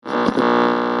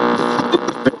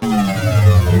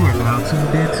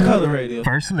tuned in to Color Radio.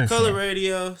 First Listen. Color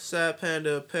Radio, Sad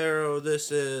Panda Apparel. This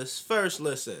is First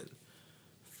Listen.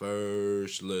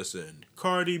 First Listen.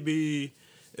 Cardi B,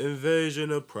 Invasion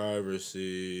of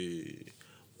Privacy.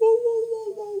 Woo, woo,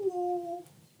 woo, woo,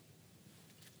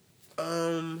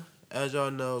 woo. As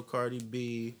y'all know, Cardi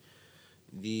B,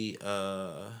 the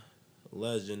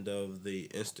legend of the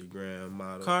Instagram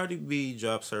model. Cardi B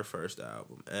drops her first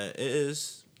album, and it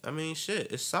is, I mean,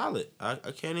 shit, it's solid. I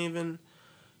can't even,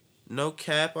 no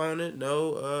cap on it,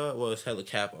 no, well, it's hella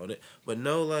cap on it, but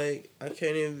no, like, I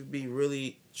can't even be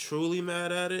really, truly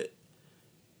mad at it,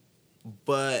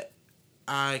 but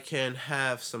I can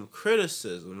have some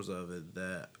criticisms of it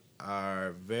that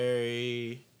are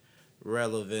very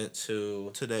relevant to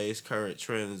today's current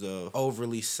trends of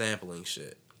overly sampling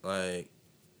shit. Like,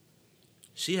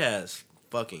 she has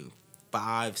fucking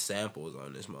 5 samples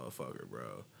on this motherfucker,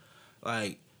 bro.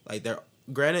 Like they're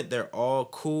all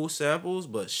cool samples,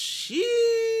 but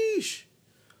sheesh,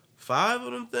 5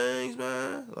 of them things,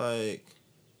 man. Like,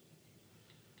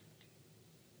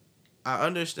 I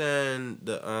understand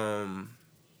the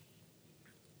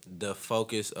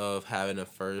focus of having a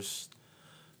first.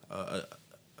 I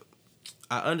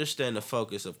understand the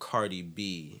focus of Cardi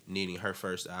B needing her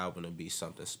first album to be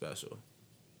something special.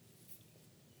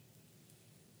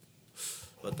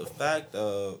 But the fact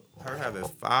of her having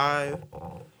 5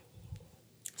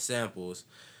 samples,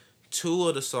 2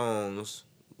 of the songs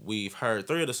we've heard,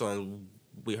 3 of the songs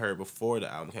we heard before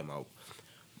the album came out,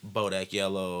 Bodak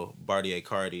Yellow, Bartier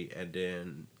Cardi, and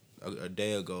then a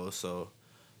day ago or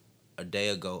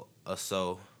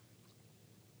so,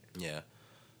 yeah,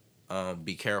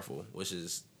 Be Careful, which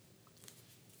is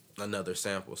another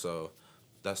sample. So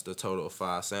that's the total of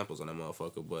 5 samples on that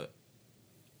motherfucker. But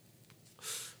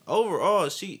overall,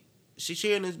 she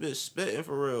in this bitch spitting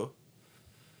for real.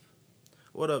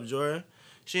 What up, Jordan?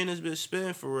 She in this bitch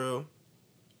spitting for real.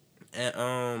 And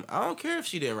I don't care if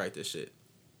she didn't write this shit.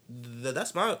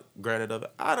 That's my granted of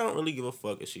it. I don't really give a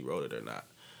fuck if she wrote it or not.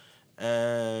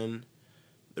 And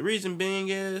the reason being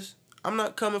is I'm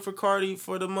not coming for Cardi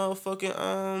for the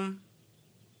motherfucking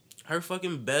her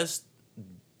fucking best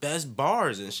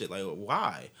bars and shit. Like,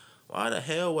 why? Why the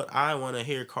hell would I want to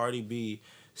hear Cardi B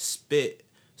spit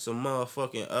some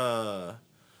motherfucking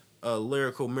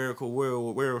lyrical miracle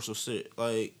world some shit?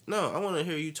 Like, no, I want to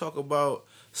hear you talk about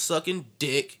sucking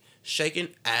dick, shaking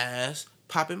ass,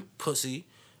 popping pussy,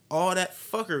 all that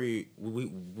fuckery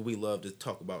we love to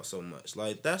talk about so much.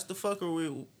 Like, that's the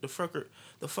fuckery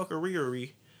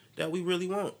that we really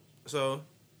want. So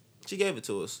she gave it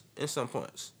to us in some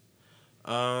points.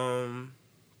 I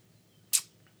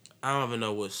don't even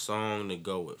know what song to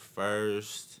go with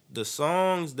first. The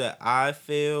songs that I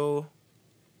feel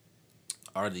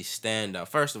are the standout.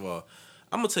 First of all,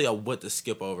 I'm going to tell y'all what to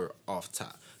skip over off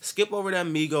top. Skip over that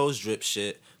Migos drip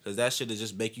shit, because that shit will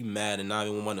just make you mad and not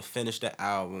even want to finish the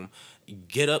album.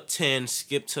 Get Up 10,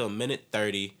 skip to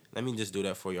 1:30. Let me just do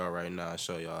that for y'all right now and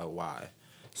show y'all why.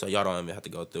 So y'all don't even have to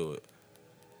go through it.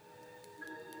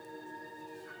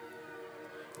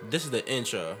 This is the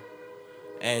intro.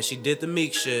 And she did the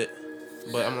Meek shit,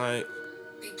 but I'm like,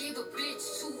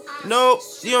 nope,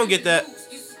 you don't get that.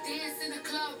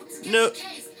 Nope.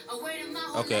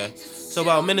 Okay. So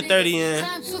about 1:30 in,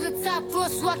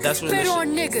 that's when the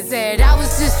shit. Said I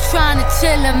was just trying to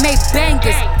chill and make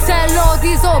bangers. Tell all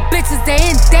these old bitches they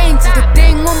in danger. The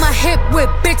thing on my hip with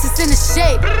bitches in the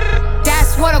shape.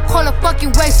 That's what I call a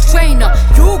fucking waist trainer.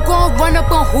 You gon' run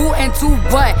up on who and do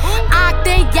what? I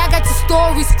think y'all got your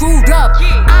story screwed up.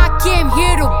 I came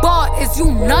here to bar, is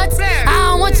you nuts? I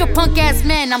don't want your punk ass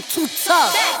man, I'm too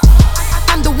tough.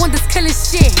 I'm the one that's killing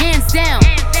shit, hands down.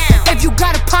 If you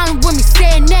got a problem with me,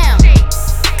 say it now.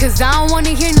 Cause I don't wanna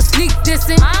hear no sneak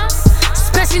dissing.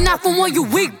 Especially not from one you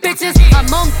weak bitches.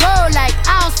 I'm on go like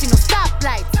I don't see no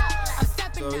stoplights.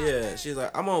 So yeah, she's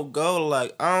like, I'm on go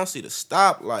like I don't see the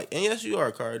stoplight. And yes, you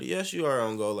are, Cardi. Yes, you are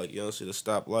on go like you don't see the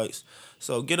stoplights.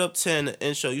 So Get Up 10, the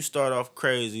intro, you start off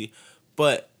crazy,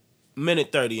 but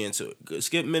 1:30 into it.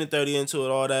 Skip 1:30 into it,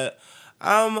 all that.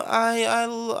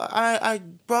 I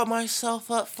brought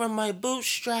myself up from my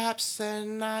bootstraps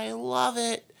and I love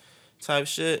it. Type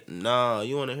shit. Nah,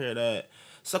 you wanna hear that?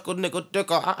 Suck a nigga dick,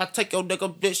 I take your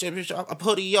nigga bitch, I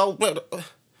put it yo.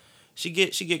 She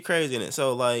get crazy in it.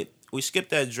 So like we skip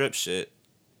that drip shit.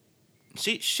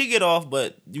 She get off,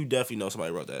 but you definitely know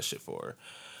somebody wrote that shit for her.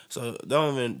 So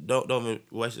don't even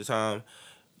waste your time.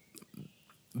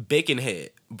 Baconhead,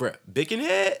 bruh.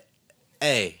 Baconhead?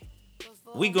 Hey,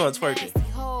 we going twerking.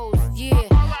 Yeah,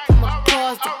 come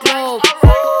across the globe.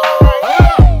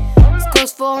 This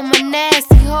goes for all my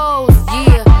nasty hoes.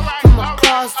 Yeah, come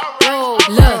across the globe.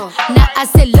 Look, now I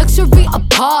said luxury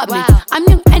apartment.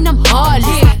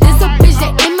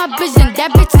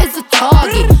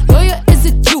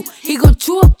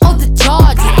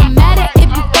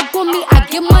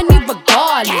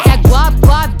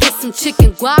 some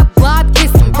chicken. Guap, guap,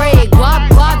 get some bread. Guap,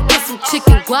 guap, get some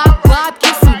chicken. Guap, guap,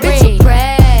 get some bread. Bitch, you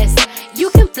press, you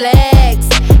can flex.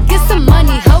 Get some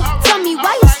money, ho, tell me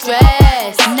why you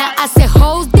stressed. Now I say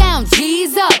hoes down,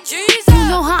 G's up. You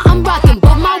know how I'm rocking,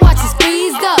 but my watch is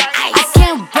freezed up. I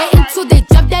can't wait until they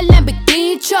jump that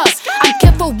Lamborghini truck. I'm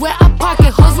careful where I park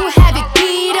it, hoes will have it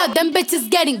beat up. Them bitches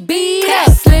getting beat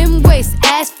up. Slim waist,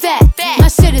 ass fat, my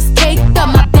shit is caked up.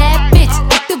 My bad bitch,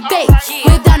 activate,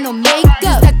 without no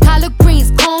makeup. The collard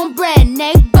greens, cornbread,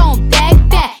 neck bone, back.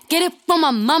 Get it from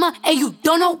my mama, and you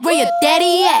don't know where your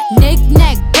daddy at.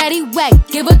 Knick-knack, daddy whack,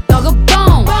 give a dog a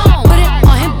bone. Put it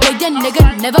on him, boy, your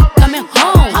nigga never coming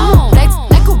home. Flex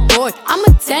like a boy, I'm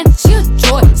a 10, she a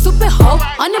joy. Super hoe,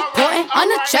 unimportant,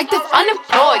 unattractive,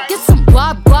 unemployed. Get some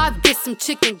guap, guap, get some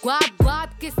chicken. Guap,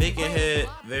 guap, get some Big and Head,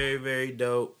 very, very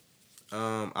dope.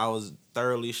 I was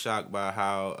thoroughly shocked by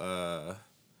how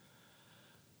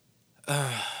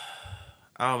I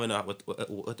don't even know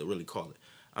what to really call it.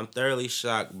 I'm thoroughly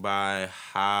shocked by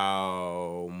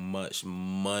how much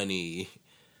money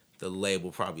the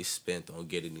label probably spent on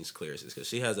getting these clearances, because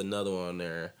she has another one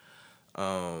there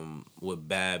with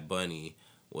Bad Bunny,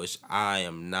 which I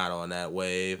am not on that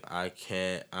wave. I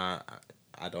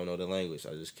don't know the language.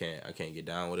 I can't get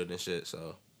down with it and shit.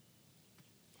 So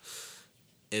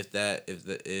if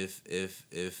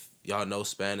y'all know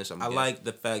Spanish, I like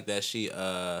the fact that she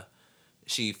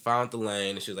found the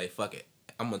lane and she was like, fuck it,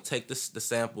 I'm gonna take the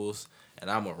samples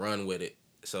and I'm gonna run with it.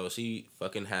 So she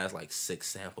fucking has like 6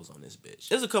 samples on this bitch.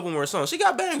 There's a couple more songs. She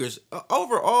got bangers.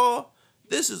 Overall,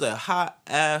 this is a hot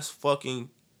ass fucking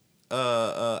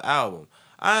album.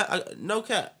 I no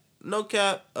cap.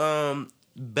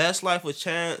 Best Life with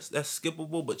Chance, that's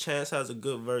skippable, but Chance has a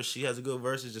good verse. She has a good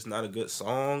verse. It's just not a good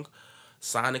song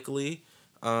sonically.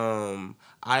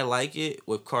 I like it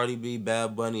with Cardi B,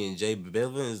 Bad Bunny, and J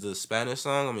Balvin is the Spanish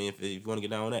song. I mean, if you want to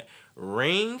get down with that,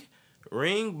 Ring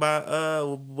by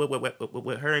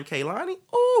with her and Kehlani.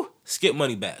 Ooh, skip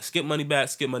money back.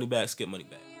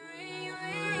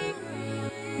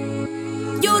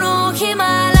 You don't hear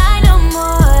my line no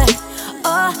more.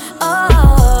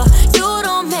 You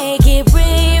don't make it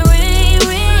ring, ring,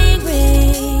 ring,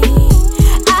 ring.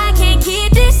 I can't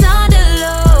keep this on the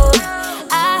low.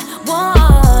 I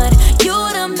want you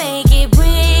to make it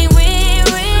ring, ring,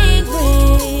 ring,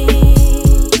 ring.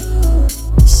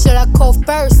 Should I call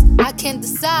first? I can't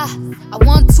decide. I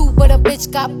want to, but a bitch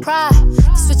got pride.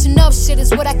 Switching up shit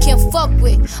is what I can't fuck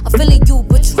with. I'm feeling you,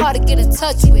 but you hard to get in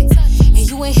touch with. And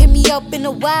you ain't hit me up in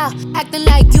a while, acting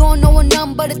like you don't know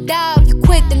nothing but a dial. You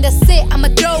quit, then that's it, I'ma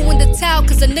throw in the towel.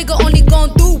 Cause a nigga only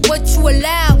gon' do what you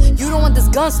allow. You don't want this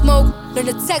gun smoke, learn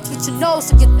to text with your nose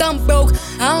so your thumb broke.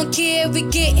 I don't care if we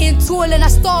get into it and I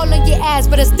stall on your ass,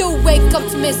 but I still wake up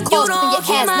to miss calls from your ass, nigga. You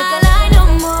don't hear my line no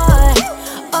more.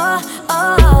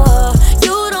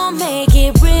 You don't make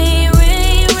it ring,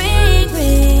 ring, ring,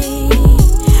 ring.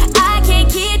 I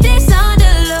can't keep this on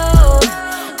the low.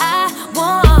 I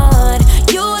want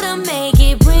you to make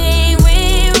it ring,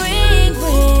 ring, ring,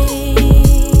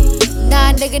 ring.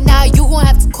 Nah, nigga, now you gon'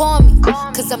 have to call me.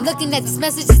 Cause I'm looking at these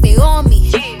messages, they on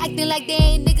me. Acting like they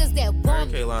ain't niggas that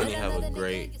want me. Kehlani have a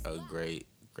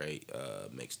great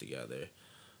mix together.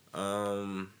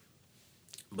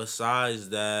 Besides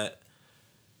that,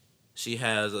 she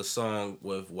has a song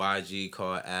with YG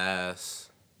called Ass.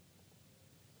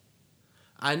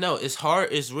 I know it's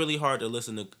really hard to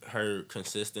listen to her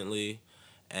consistently,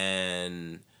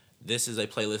 and this is a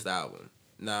playlist album.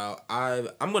 Now I'm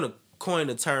gonna coin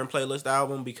the term playlist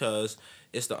album because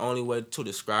it's the only way to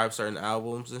describe certain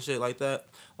albums and shit like that.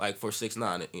 Like for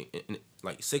 6ix9ine,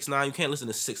 like 6ix9ine, you can't listen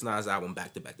to 6ix9ine's album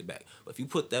back to back to back. But if you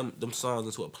put them songs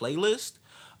into a playlist,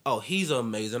 oh, he's an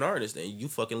amazing artist and you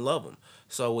fucking love him.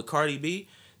 So with Cardi B,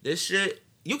 this shit,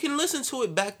 you can listen to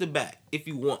it back to back if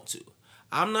you want to.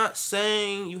 I'm not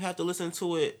saying you have to listen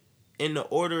to it in the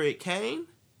order it came,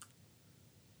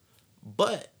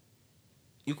 but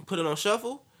you can put it on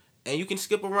shuffle and you can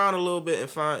skip around a little bit and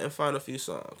find a few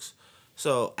songs.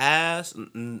 So Ass,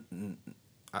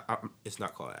 it's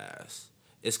not called Ass.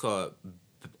 It's called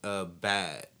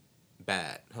Bad.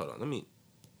 Hold on,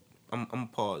 I'm gonna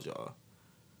pause y'all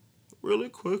really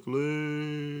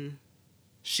quickly.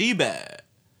 She Bad.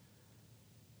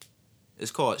 It's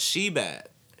called She Bad.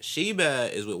 She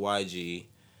Bad is with YG,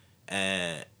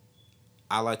 and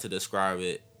I like to describe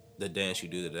it. The dance you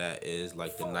do to that is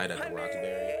like the night at the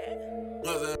Roxbury.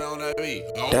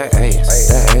 That ass.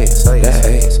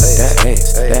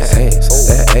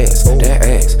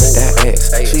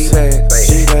 She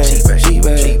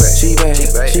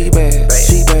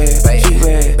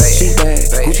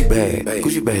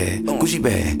bad. Gucci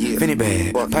bag, Fendi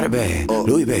bag, Prada bag,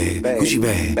 Louis bag, Gucci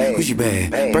bag, Gucci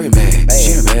bag, Birkin bag.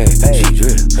 She in a bag, she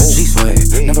drip, she swag,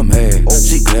 never mad,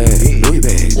 she glad. Louis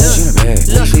bag, she in a bag.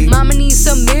 Look, mama needs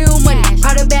some meal money,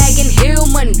 Prada bag and heel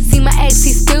money. See my ex,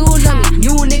 he still love me.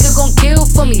 New nigga gon' kill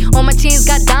for me. All my chains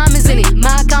got diamonds in it,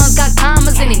 my accounts got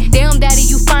commas in it. Damn daddy,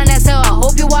 you fine as hell. I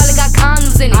hope your wallet got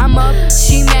condoms in it. I'm up,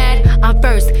 she mad, I'm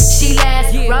first, she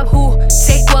last. Rob who,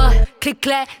 take what? Click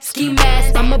clack, ski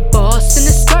mask. I'm a boss in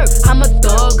the skirt. I'm a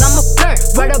dog, I'm a flirt.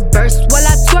 Write a verse while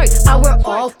I twerk. I wear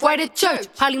off-white at church.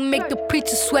 Probably make the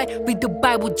preacher sweat. Read the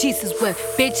Bible, Jesus wept.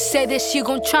 Bitch said that she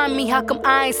gon' try me. How come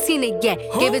I ain't seen it yet?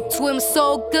 Gave it to him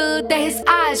so good that his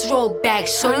eyes rolled back.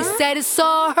 Shorty said it's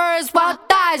all hers while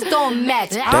thighs don't match.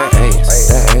 That ass,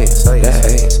 that ass, that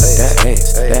ass, that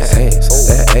ass, that ass,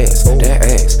 that ass, that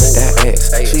ass, that ass.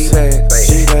 She bad,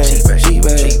 she bad, she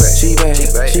bad, she bad, she bad,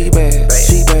 she bad,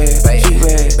 she bad,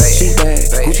 she bad.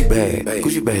 Gucci bag,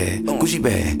 Gucci bag, Gucci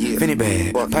bag, Fendi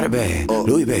bag, Prada bag,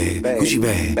 Louis bag, Gucci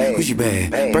bag, Gucci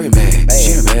bag, Birkin bag.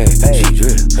 She in a bag, she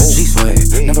drip, she swag,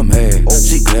 never mad,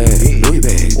 she glad. Louis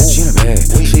bag, she in a bag,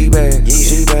 she bad,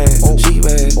 she bad, she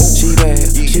bad, she bad,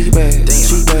 she bad,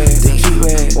 she bad, she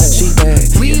bad, she bad.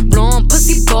 We blowin'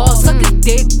 pussy balls, suck his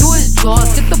dick through his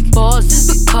jaws. Hit the balls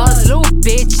just because, little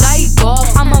bitch, I evolve.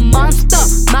 I'm a monster,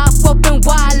 mouth open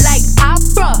wide like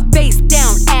opera. Face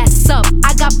down, ass up,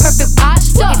 I got perfect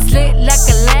posture. It's lit like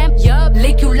a lamp,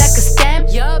 lick you like a stamp.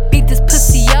 Beat this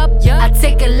pussy up, I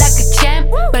take it like a champ.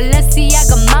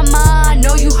 Balenciaga mama, I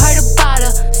know you heard about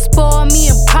her. Spoil me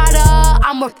in Prada,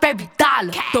 I'm worth every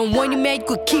dollar. Don't want you mad, you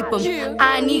could keep him.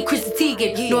 I need Chrissy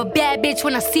Teigen, know a bad bitch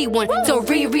when I see one. So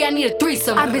Riri, I need a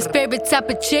threesome. I'm his favorite type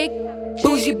of chick.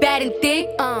 Bougie, bad and thick.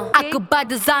 I could buy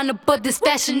designer, but this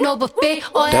fashion over fit.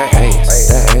 Or that ass,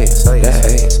 that ass, that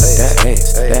ass, that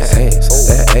ass, that ass,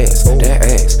 that ass, that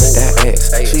ass, that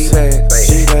ass. She bad,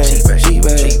 she bad, she bad, she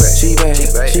bad, she bad,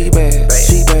 she bad,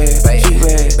 she bad,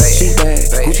 she bad.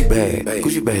 Gucci bag,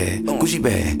 Gucci bag, Gucci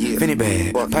bag, Fendi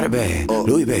bag, Prada bag,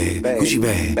 Louis bag, Gucci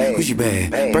bag, Gucci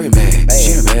bag, Birkin bag.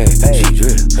 She in a bag, she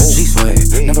drip, she swag,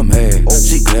 never mad,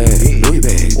 she glad. Louis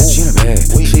bag, she in a bag,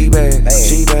 she bad,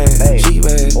 she bad, she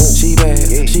bad, she bad,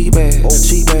 she bad,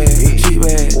 she bad, she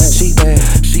bad, she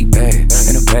bad, she bad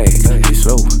in a bag. She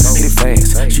slow, hit it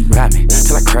fast. She ride me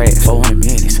till I crash. 400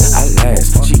 minutes, I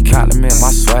last. She compliment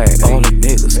my swag. All the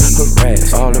niggas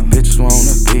harass. All the bitches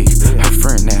wanna be her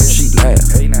friend now. She laugh.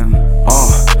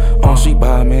 She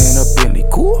buy me in a Bentley,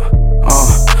 cool.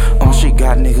 She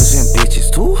got niggas and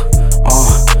bitches too.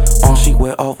 She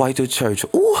wear all white to church.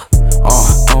 Ooh.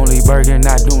 Only Birkin,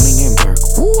 not Dooney and Burke.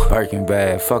 Ooh. Birkin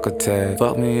bad, fuck a tag.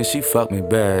 Fuck me and she fuck me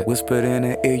bad. Whispered in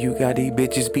the ear, you got these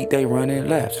bitches beat, they running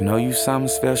laps. Know you something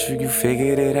special, you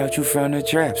figured it out, you from the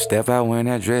trap. Step out when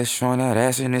that dress, showing that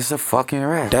ass, and it's a fucking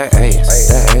rap. That ass,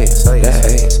 that ass, that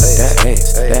ass, that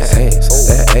ass, that ass,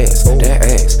 that ass, that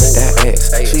ass, that ass.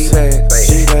 She bad,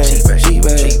 she bad, she bad, she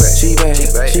bad, she bad,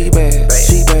 she bad,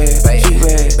 she bad, she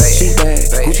bad.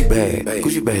 Gucci bag,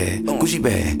 Gucci bag, Gucci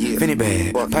bag, Fendi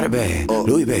bag, Prada bag,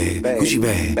 Louis bag, Gucci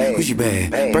bag, Gucci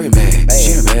bag, Birkin bag.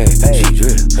 She in a bag, she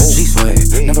drip, she swag,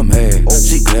 never mad,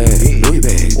 she glad. Louis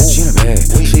bag, she in a bag,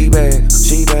 she bad,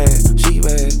 she bad, she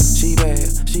bad, she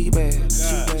bad, she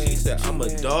bad. She said, I'm a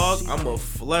dog, I'm a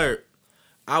flirt.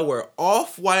 I wear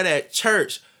off-white at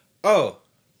church. Oh,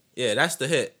 yeah, that's the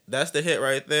hit. That's the hit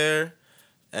right there.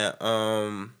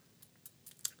 And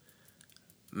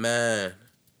man,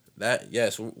 that,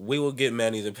 yes, we will get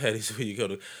manis and petties when you go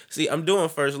to. See, I'm doing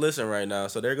first listen right now,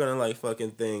 so they're gonna like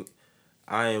fucking think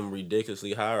I am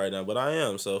ridiculously high right now, but I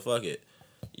am. So fuck it.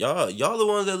 Y'all the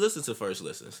ones that listen to first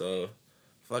listen. So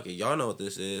fuck it. Y'all know what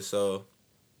this is. So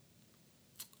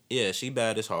yeah, she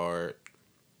bad is hard.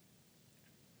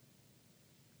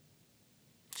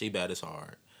 She bad is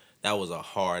hard. That was a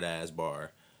hard ass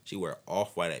bar. She wear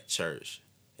off-white at church.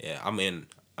 Yeah, I'm in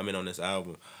on this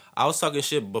album. I was talking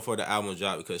shit before the album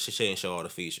dropped because she didn't show all the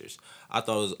features. I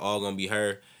thought it was all gonna be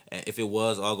her, and if it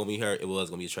was all gonna be her, it was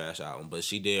gonna be a trash album. But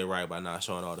she did right by not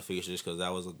showing all the features because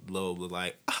that was a little bit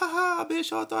like,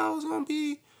 bitch, y'all thought I was gonna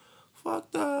be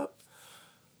fucked up.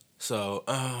 So,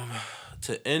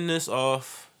 to end this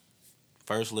off,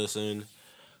 first listen,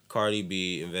 Cardi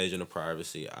B, Invasion of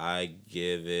Privacy. I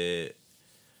give it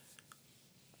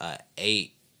a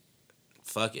 8.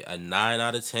 Fuck it, a 9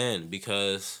 out of 10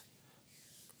 because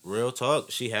real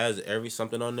talk, she has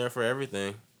something on there for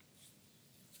everything.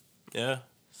 Yeah,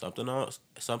 something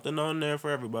on there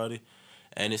for everybody,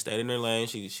 and it stayed in her lane.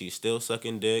 She's still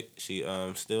sucking dick. She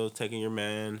still taking your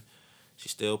man.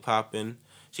 She's still popping.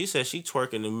 She said she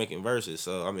twerking and making verses.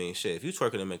 So I mean, shit, if you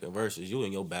twerking and making verses, you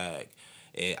in your bag.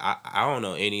 And I don't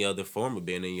know any other form of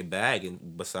being in your bag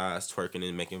besides twerking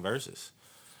and making verses.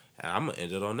 And I'm gonna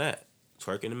end it on that.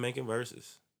 Twerking and making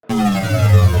verses.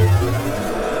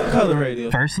 Color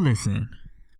Radio. First listen.